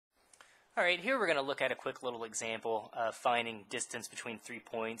Alright, here we're going to look at a quick little example of finding distance between 3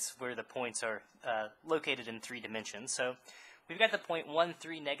 points where the points are located in 3 dimensions. So we've got the point 1,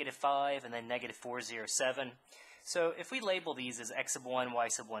 3, negative 5, and then negative 4, 0, 7. So if we label these as x sub 1, y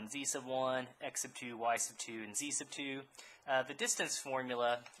sub 1, z sub 1, x sub 2, y sub 2, and z sub 2, the distance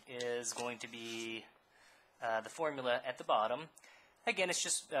formula is going to be the formula at the bottom. Again, it's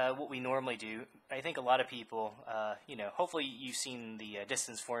just what we normally do. I think a lot of people, hopefully you've seen the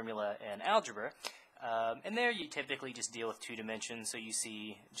distance formula in algebra. And there you typically just deal with 2 dimensions, so you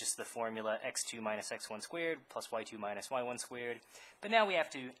see just the formula x2 minus x1 squared plus y2 minus y1 squared. But now we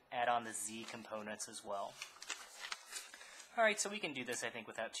have to add on the z components as well. Alright, so we can do this, I think,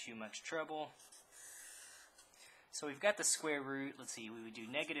 without too much trouble. So we've got the square root. Let's see, we would do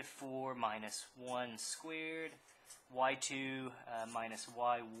negative 4 minus 1 squared. y2 minus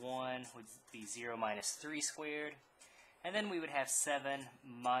y1 would be 0 minus 3 squared. And then we would have 7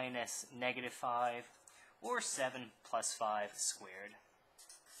 minus negative 5, or 7 plus 5 squared.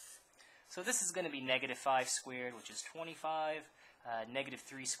 So this is going to be negative 5 squared, which is 25. Negative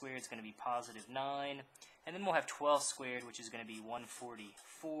 3 squared is going to be positive 9. And then we'll have 12 squared, which is going to be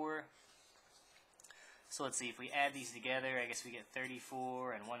 144. So let's see, if we add these together, I guess we get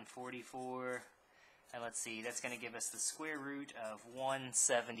 34 and 144. And let's see, that's going to give us the square root of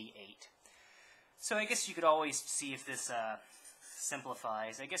 178. So I guess you could always see if this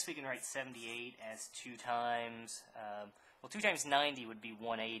simplifies. I guess we can write 78 as 2 times, 2 times 90 would be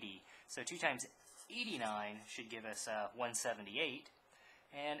 180. So 2 times 89 should give us 178.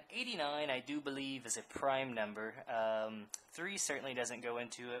 And 89, I do believe, is a prime number. 3 certainly doesn't go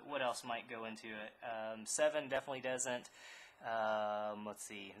into it. What else might go into it? 7 definitely doesn't. Let's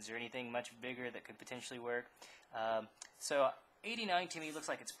see, is there anything much bigger that could potentially work? So 89 to me looks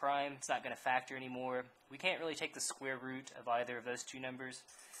like it's prime. It's not going to factor anymore. We can't really take the square root of either of those 2 numbers.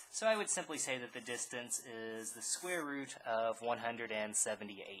 So I would simply say that the distance is the square root of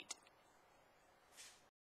 178.